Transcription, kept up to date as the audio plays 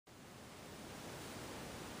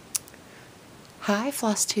Hi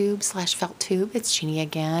Flosstube / Felttube, it's Jeannie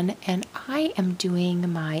again, and I am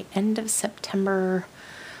doing my end of September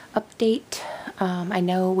update. I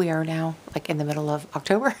know we are now like in the middle of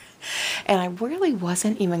October, and I really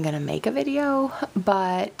wasn't even going to make a video,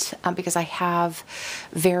 but because I have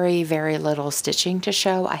very little stitching to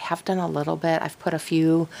show. I have done a little bit. I've put a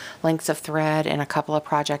few lengths of thread in a couple of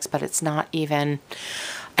projects, but it's not even,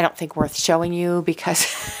 I don't think, worth showing you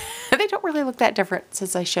because they don't really look that different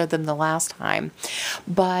since I showed them the last time.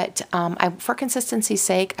 But for consistency's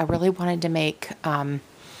sake, I really wanted to make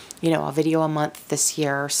you know, a video a month this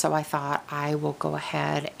year, so I thought I will go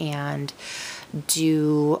ahead and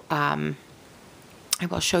do, I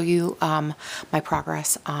will show you my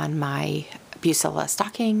progress on my Bucilla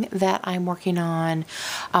stocking that I'm working on.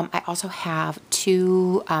 I also have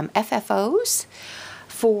two FFOs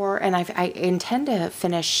and I intend to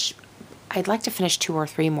finish, I'd like to finish 2 or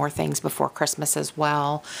 3 more things before Christmas as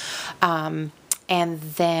well. And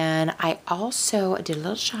then I also did a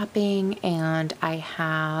little shopping, and I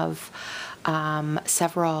have I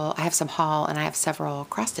have some haul, and I have several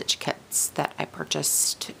cross-stitch kits that I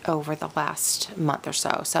purchased over the last month or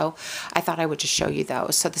so. So I thought I would just show you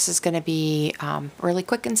those. So this is going to be really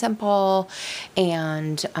quick and simple,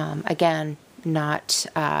 and again, not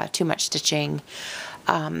too much stitching.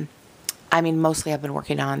 I mean, mostly I've been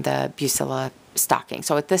working on the Bucilla stocking.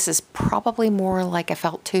 So this is probably more like a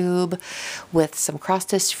felt tube with some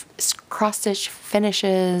cross-stitch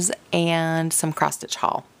finishes and some cross-stitch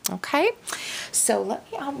haul. Okay, so let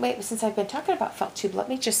me, wait, since I've been talking about felt tube, let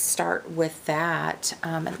me just start with that.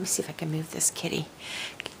 And let me see if I can move this kitty.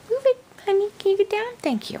 Can you move it, honey? Can you get down?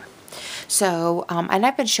 Thank you. So, and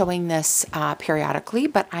I've been showing this periodically,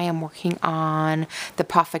 but I am working on the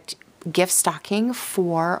perfect gift stocking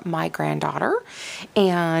for my granddaughter,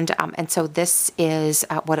 and so this is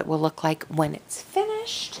what it will look like when it's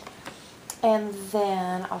finished. And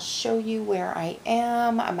then I'll show you where I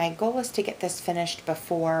am. My goal is to get this finished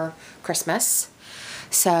before Christmas.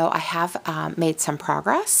 So I have made some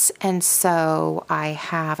progress, and so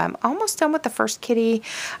I'm almost done with the first kitty.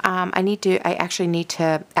 I actually need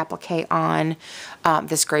to applique on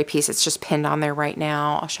this gray piece. It's just pinned on there right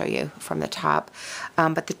now. I'll show you from the top.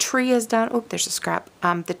 But the tree is done. Oh, there's a scrap.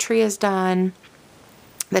 The tree is done.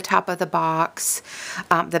 The top of the box,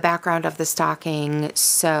 the background of the stocking,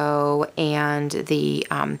 so, and the,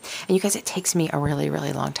 and you guys, it takes me a really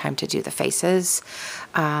long time to do the faces,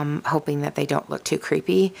 hoping that they don't look too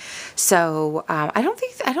creepy. So, I don't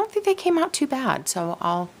think they came out too bad. So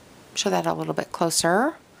I'll show that a little bit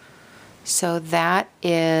closer. So that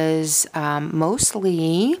is,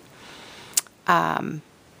 mostly, satin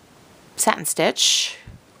stitch,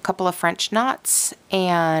 couple of French knots,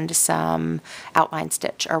 and some outline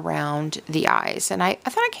stitch around the eyes, and I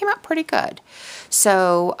thought it came out pretty good.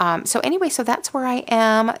 So so anyway, so that's where I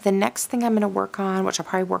am. The next thing I'm going to work on, which I'll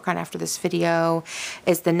probably work on after this video,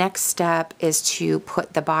 is the next step is to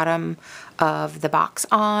put the bottom of the box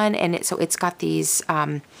on, and so it's got these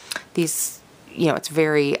you know, it's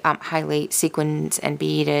very highly sequined and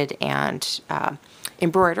beaded and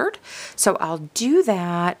embroidered. So I'll do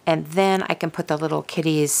that, and then I can put the little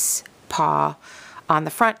kitty's paw on the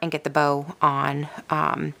front and get the bow on.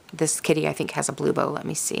 This kitty, I think, has a blue bow. Let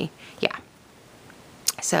me see. Yeah.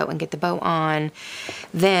 So, and get the bow on.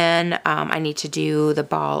 Then I need to do the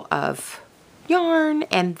ball of yarn,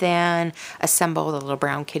 and then assemble the little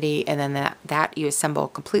brown kitty, and then that you assemble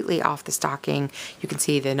completely off the stocking. You can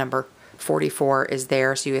see the number 44 is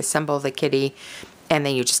there, so you assemble the kitty, and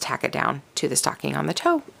then you just tack it down to the stocking on the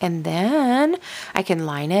toe, and then I can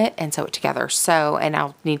line it and sew it together. So, and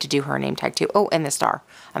I'll need to do her name tag too. Oh, and the star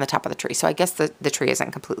on the top of the tree. So I guess the tree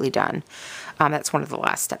isn't completely done. That's one of the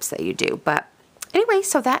last steps that you do. But anyway,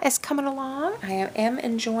 so that is coming along. I am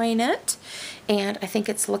enjoying it, and I think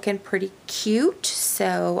it's looking pretty cute.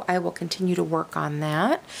 So I will continue to work on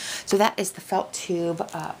that. So that is the felt tube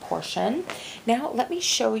portion. Now let me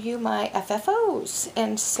show you my FFOs.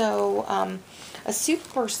 And so a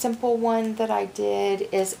super simple one that I did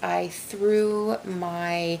is I threw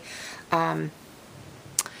my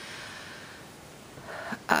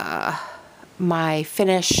my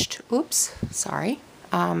finished, oops, sorry,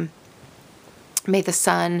 May the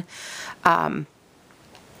Sun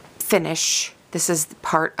finish. This is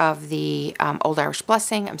part of the Old Irish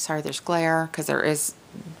Blessing. I'm sorry there's glare, because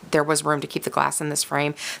there was room to keep the glass in this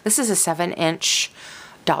frame. This is a 7-inch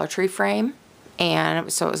Dollar Tree frame,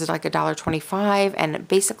 and so it was like $1.25. And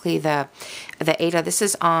basically the Aida, this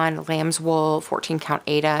is on lamb's wool 14 count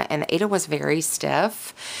Aida, and the Aida was very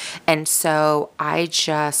stiff, and so I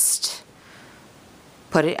just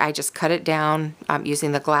I just cut it down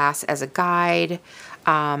using the glass as a guide.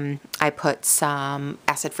 I put some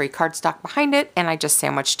acid-free cardstock behind it, and I just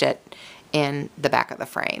sandwiched it in the back of the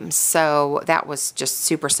frame. So that was just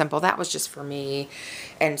super simple. That was just for me.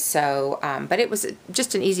 And so, but it was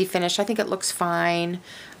just an easy finish. I think it looks fine.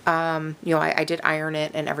 You know, I did iron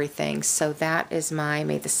it and everything. So that is my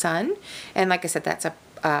May the Sun. And like I said, that's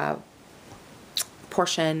a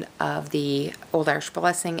portion of the Old Irish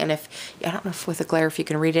Blessing. And if, I don't know if with the glare if you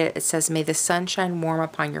can read it, it says, "May the sun shine warm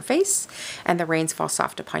upon your face and the rains fall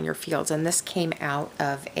soft upon your fields." And this came out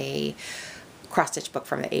of a cross-stitch book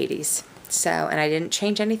from the 80s. So, and I didn't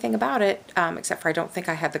change anything about it, except for I don't think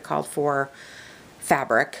I had the called for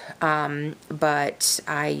fabric, but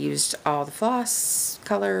I used all the floss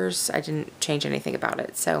colors. I didn't change anything about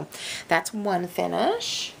it. So that's one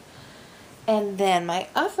finish. And then my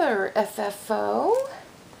other FFO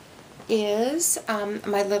is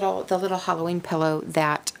the little Halloween pillow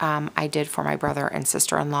that I did for my brother and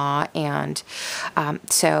sister-in-law. And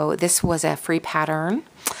so this was a free pattern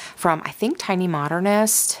from, I think, Tiny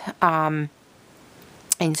Modernist. And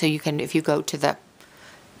so you can, if you go to the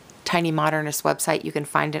Tiny Modernist website, you can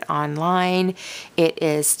find it online. It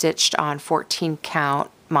is stitched on 14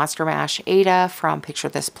 count Monster Mash Ada from Picture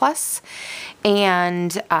This Plus.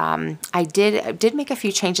 And I did make a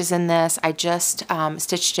few changes in this. I just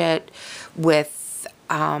stitched it with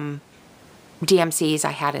DMCs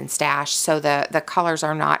I had in stash. So the colors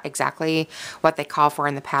are not exactly what they call for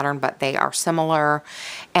in the pattern, but they are similar.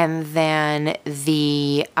 And then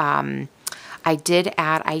the I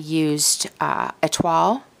used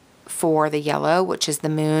Etoile for the yellow, which is the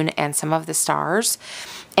moon and some of the stars.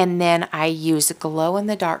 And then I used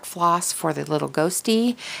glow-in-the-dark floss for the little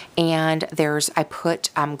ghosty. And I put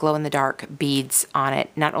glow-in-the-dark beads on it,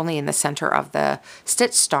 not only in the center of the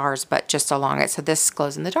stitch stars, but just along it. So this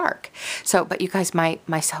glows in the dark. So, but you guys, my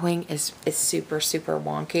sewing is super, super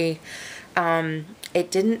wonky. It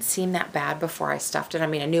didn't seem that bad before I stuffed it. I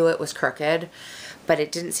mean, I knew it was crooked, but it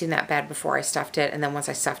didn't seem that bad before I stuffed it. And then once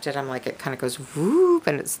I stuffed it, I'm like, it kind of goes whoop,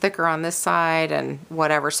 and it's thicker on this side and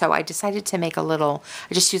whatever. So I decided to make I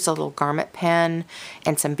just used a little garment pin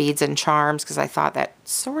and some beads and charms because I thought that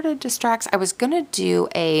sort of distracts. I was going to do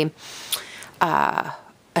a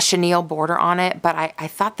chenille border on it, but I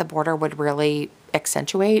thought the border would really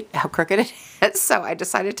accentuate how crooked it is, so I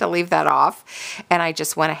decided to leave that off. And I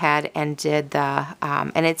just went ahead and did the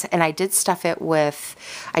and I did stuff it with,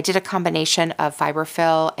 I did a combination of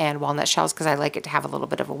fiberfill and walnut shells because I like it to have a little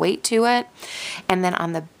bit of a weight to it. And then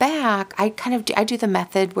on the back, I do the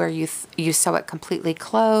method where you sew it completely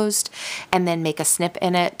closed and then make a snip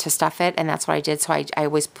in it to stuff it, and that's what I did. So I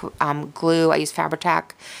always put glue. I use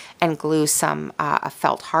Fabri-Tac and glue some a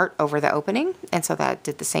felt heart over the opening, and so that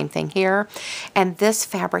did the same thing here. And this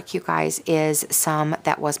fabric, you guys, is some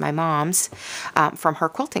that was my mom's from her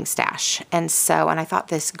quilting stash. And so, and I thought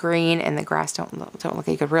this green and the grass don't look.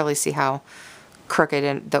 You could really see how crooked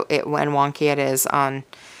and wonky it is on.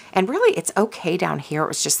 And really, it's okay down here. It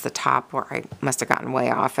was just the top where I must have gotten way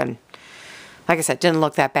off. And like I said, didn't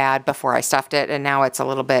look that bad before I stuffed it, and now it's a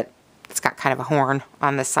little bit. It's got kind of a horn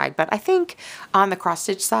on this side, but I think on the cross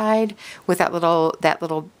stitch side with that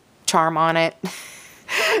little charm on it,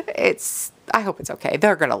 I hope it's okay.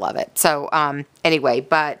 They're gonna love it. So anyway,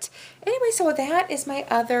 so that is my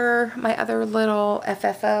other little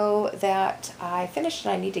FFO that I finished,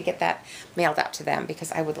 and I need to get that mailed out to them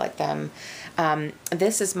because I would like them.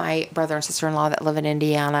 This is my brother and sister-in-law that live in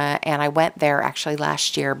Indiana, and I went there actually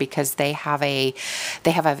last year because they have a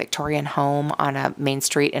Victorian home on a main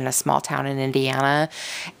street in a small town in Indiana,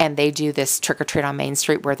 and they do this trick-or-treat on Main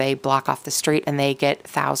Street where they block off the street and they get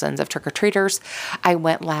thousands of trick-or-treaters. I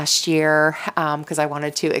went last year because I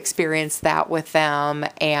wanted to experience that with them,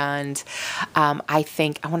 and I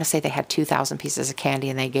want to say they had 2,000 pieces of candy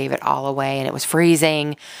and they gave it all away, and it was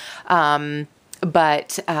freezing.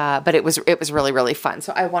 But it was really, really fun.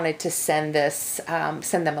 So I wanted to send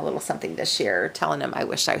them a little something this year, telling them I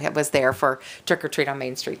wish I was there for Trick or Treat on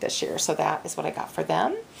Main Street this year. So that is what I got for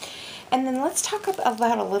them. And then let's talk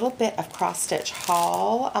about a little bit of cross stitch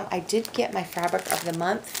haul. I did get my fabric of the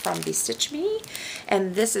month from Stitch Me,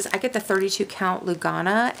 and I get the 32 count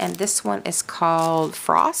Lugana, and this one is called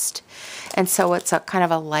Frost, and so it's a kind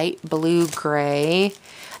of a light blue gray.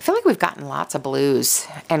 I feel like we've gotten lots of blues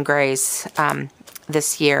and grays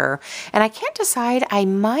this year, and I can't decide. I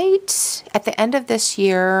might, at the end of this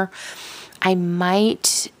year, I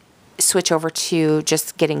might switch over to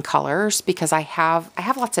just getting colors because I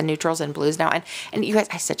have lots of neutrals and blues now, and you guys,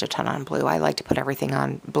 I stitch a ton on blue. I like to put everything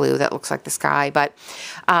on blue that looks like the sky, but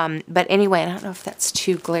anyway, and I don't know if that's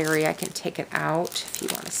too glary. I can take it out if you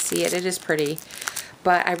want to see it. It is pretty,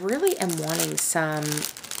 But I really am wanting some,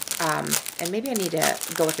 and maybe I need to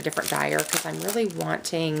go with a different dyer because I'm really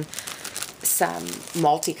wanting some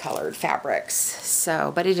multicolored fabrics.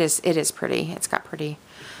 So, but it is pretty. It's got pretty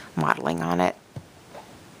modeling on it.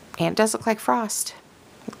 And it does look like frost.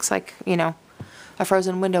 It looks like, you know, a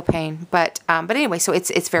frozen window pane. But anyway, so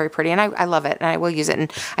it's very pretty, and I love it, and I will use it.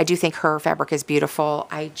 And I do think her fabric is beautiful.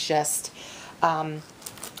 I just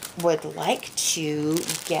would like to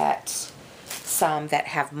get some that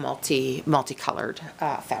have multicolored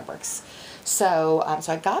fabrics. So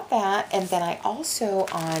so I got that, and then I also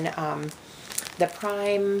on the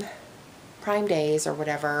Prime days or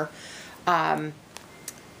whatever, a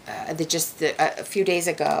few days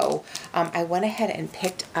ago, I went ahead and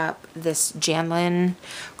picked up this Janlin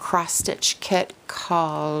cross stitch kit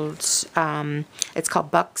called, it's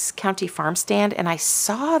called Bucks County Farm Stand, and I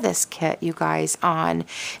saw this kit, you guys, on,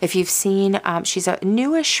 if you've seen, she's a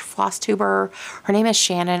newish Flosstuber. Her name is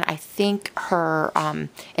Shannon. I think her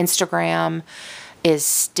Instagram is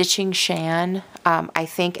Stitchingshan, I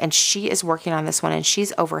think, and she is working on this one, and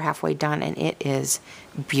she's over halfway done, and it is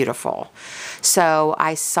beautiful. So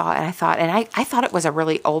I saw it, and I thought it was a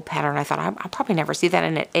really old pattern. I thought I'll probably never see that,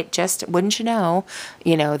 and it just, wouldn't you know,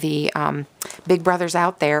 the big brothers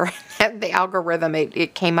out there, the algorithm,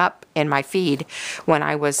 it came up in my feed when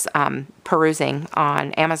I was perusing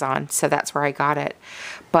on Amazon, so that's where I got it.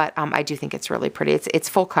 But I do think it's really pretty. It's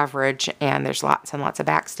full coverage, and there's lots and lots of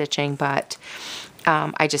back stitching, but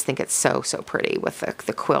I just think it's so pretty with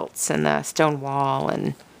the quilts and the stone wall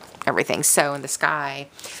and everything. So in the sky.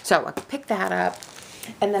 So I picked that up.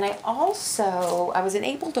 And then I was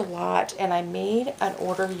enabled a lot, and I made an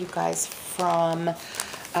order, you guys, from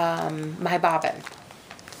my bobbin.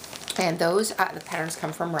 And those, the patterns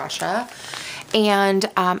come from Russia. And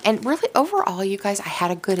really overall, you guys, I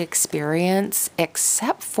had a good experience,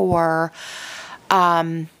 except for,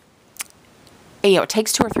 you know, it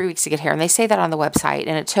takes 2 or 3 weeks to get here, and they say that on the website,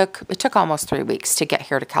 and it took almost 3 weeks to get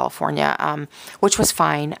here to California, which was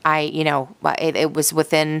fine. It was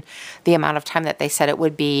within the amount of time that they said it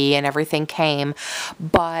would be, and everything came,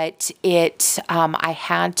 but I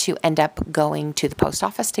had to end up going to the post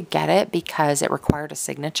office to get it because it required a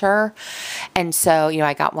signature. And so, you know,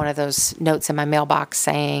 I got one of those notes in my mailbox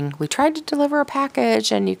saying, we tried to deliver a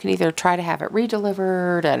package, and you can either try to have it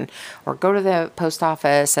redelivered or go to the post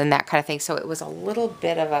office and that kind of thing. So it was a little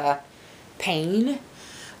bit of a pain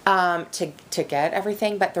to get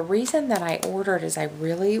everything. But the reason that I ordered is I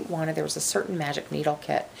really wanted, there was a certain magic needle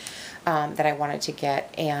kit that I wanted to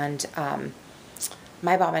get, and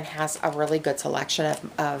my bobbin has a really good selection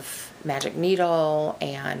of magic needle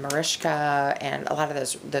and Marishka and a lot of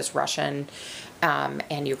those Russian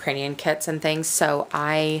and Ukrainian kits and things. So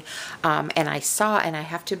I saw, and I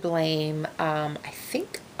have to blame, I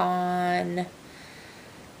think on,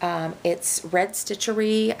 it's Red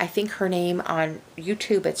Stitchery. I think her name on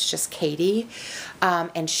YouTube, it's just Katie.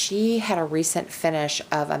 And she had a recent finish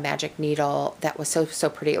of a magic needle that was so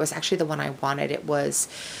pretty. It was actually the one I wanted. It was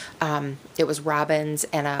robins,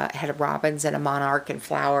 and had robins and a monarch and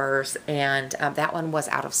flowers, and that one was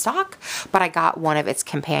out of stock, but I got one of its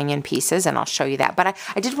companion pieces, and I'll show you that. But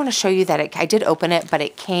I did want to show you that I did open it, but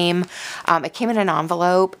it came in an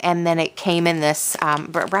envelope, and then it came in this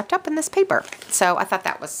wrapped up in this paper. So I thought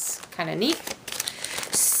that was kind of neat.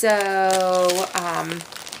 So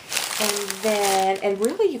and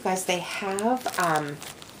really, you guys, they have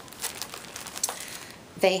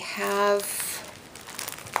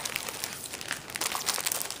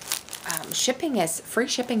shipping is free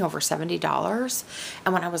shipping over $70.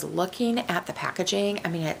 And when I was looking at the packaging, I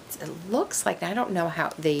mean, it looks like, I don't know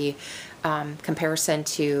how the comparison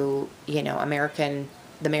to, you know, the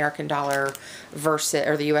American dollar versus,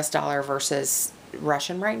 or the US dollar versus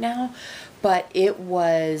Russian right now, but it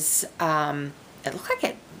was, it looked like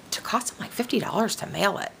it cost them like $50 to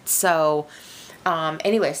mail it. So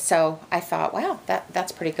anyway, so I thought, wow,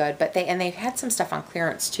 that's pretty good. But they had some stuff on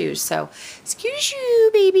clearance too. So, excuse you,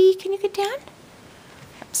 baby, can you get down?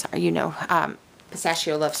 I'm sorry, you know,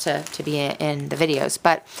 Pistachio loves to be in the videos.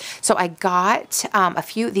 But so I got a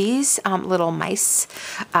few of these little mice,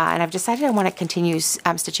 and I've decided I want to continue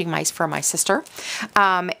stitching mice for my sister.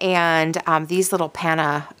 These little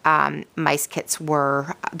Pana mice kits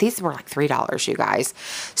these were like $3, you guys.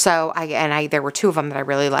 So there were 2 of them that I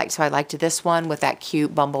really liked. So I liked this one with that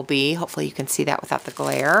cute bumblebee. Hopefully you can see that without the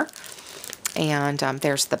glare. And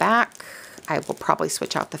there's the back. I will probably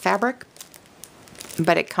switch out the fabric,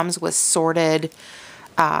 but it comes with sorted,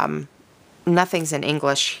 nothing's in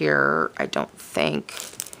English here, I don't think.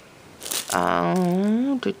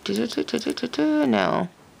 No,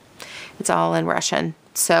 it's all in Russian.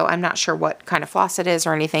 So I'm not sure what kind of floss it is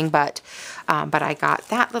or anything, but I got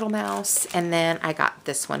that little mouse, and then I got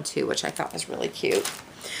this one too, which I thought was really cute.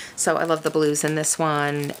 So I love the blues in this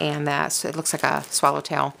one, and that, so it looks like a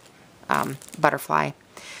swallowtail butterfly.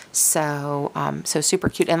 So, so super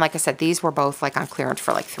cute. And like I said, these were both like on clearance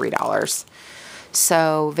for like $3.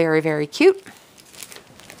 So very, very cute.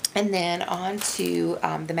 And then on to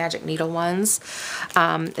the Magic Needle ones.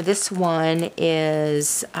 This one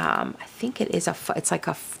is, I think it is it's like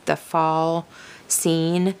the fall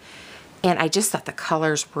scene. And I just thought the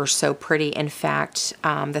colors were so pretty. In fact,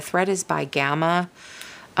 the thread is by Gamma.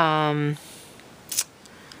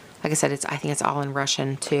 Like I said, I think it's all in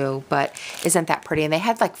Russian too, but isn't that pretty? And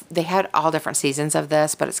they had all different seasons of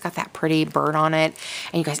this, but it's got that pretty bird on it.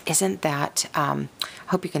 And you guys, isn't that, I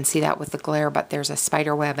hope you can see that with the glare, but there's a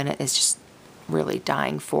spider web, and it is just really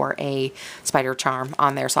dying for a spider charm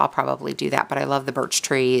on there. So I'll probably do that, but I love the birch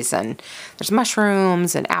trees, and there's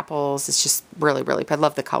mushrooms and apples. It's just really, really, I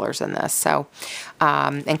love the colors in this. So,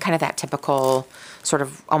 and kind of that typical sort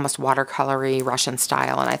of almost watercolory Russian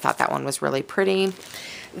style. And I thought that one was really pretty.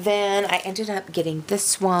 Then I ended up getting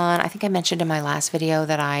this one. I think I mentioned in my last video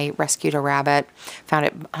that I rescued a rabbit, found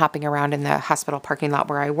it hopping around in the hospital parking lot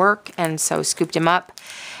where I work, and so scooped him up.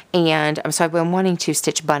 And so I've been wanting to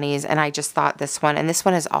stitch bunnies, and I just thought this one, and this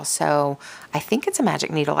one is also, I think it's a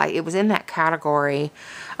Magic Needle. It was in that category.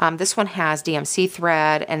 This one has DMC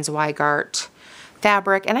thread and Zweigart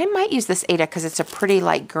fabric, and I might use this Ada because it's a pretty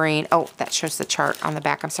light green. Oh, that shows the chart on the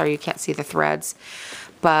back. I'm sorry you can't see the threads.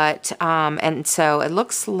 But, and so it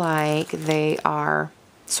looks like they are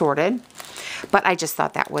sorted, but I just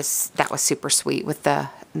thought that was super sweet with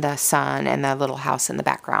the sun and the little house in the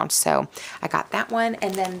background. So I got that one.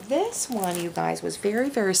 And then this one, you guys, was very,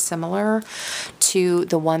 very similar to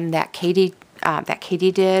the one that Katie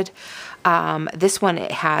did. This one,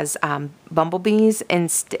 it has bumblebees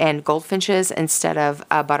and goldfinches instead of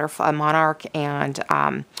a butterfly, monarch, and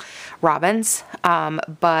robins.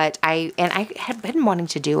 But I had been wanting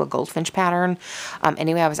to do a goldfinch pattern.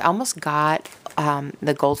 Anyway, I almost got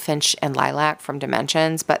the goldfinch and lilac from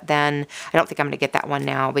Dimensions, but then I don't think I'm going to get that one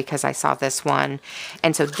now because I saw this one.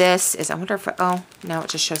 And so this is, I wonder if, oh, now it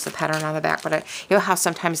just shows the pattern on the back, but you know how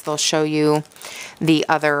sometimes they'll show you the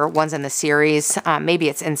other ones in the series. Maybe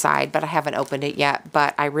it's inside, but I haven't opened it yet.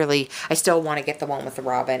 But I still want to get the one with the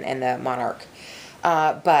robin and the monarch.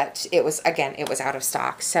 But it was, again, it was out of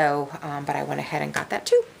stock. So, but I went ahead and got that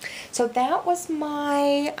too. So that was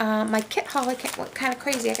my, my kit haul. It went kind of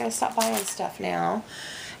crazy. I got to stop buying stuff now.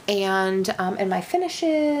 And my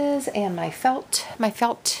finishes and my felt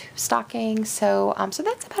stocking. So, so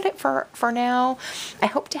that's about it for now. I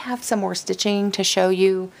hope to have some more stitching to show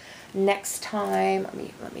you next time.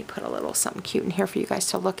 Let me put a little something cute in here for you guys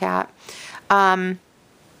to look at. My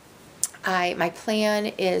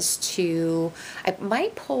plan is I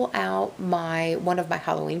might pull out one of my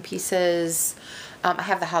Halloween pieces. I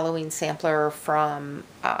have the Halloween sampler from,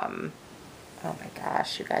 oh my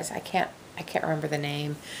gosh, you guys, I can't remember the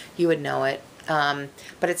name. You would know it.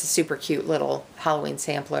 But it's a super cute little Halloween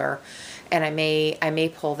sampler. And I may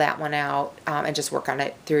pull that one out and just work on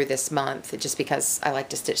it through this month, just because I like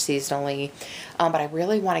to stitch seasonally. But I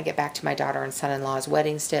really want to get back to my daughter and son-in-law's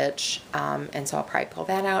wedding stitch, and so I'll probably pull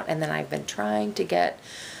that out. And then I've been trying to get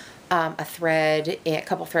a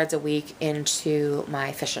couple threads a week into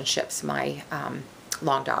my fish and chips, my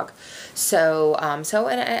long dog. So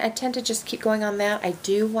and I tend to just keep going on that. I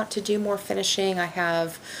do want to do more finishing. I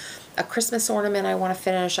have a Christmas ornament I want to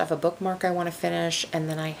finish. I have a bookmark I want to finish, and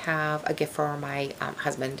then I have a gift for my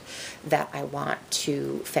husband that I want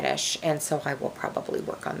to finish, and so I will probably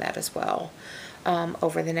work on that as well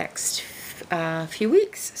over the next few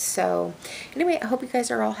weeks. So anyway, I hope you guys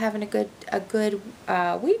are all having a good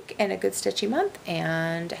week and a good stitchy month,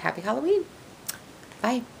 and happy Halloween.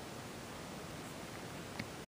 Bye.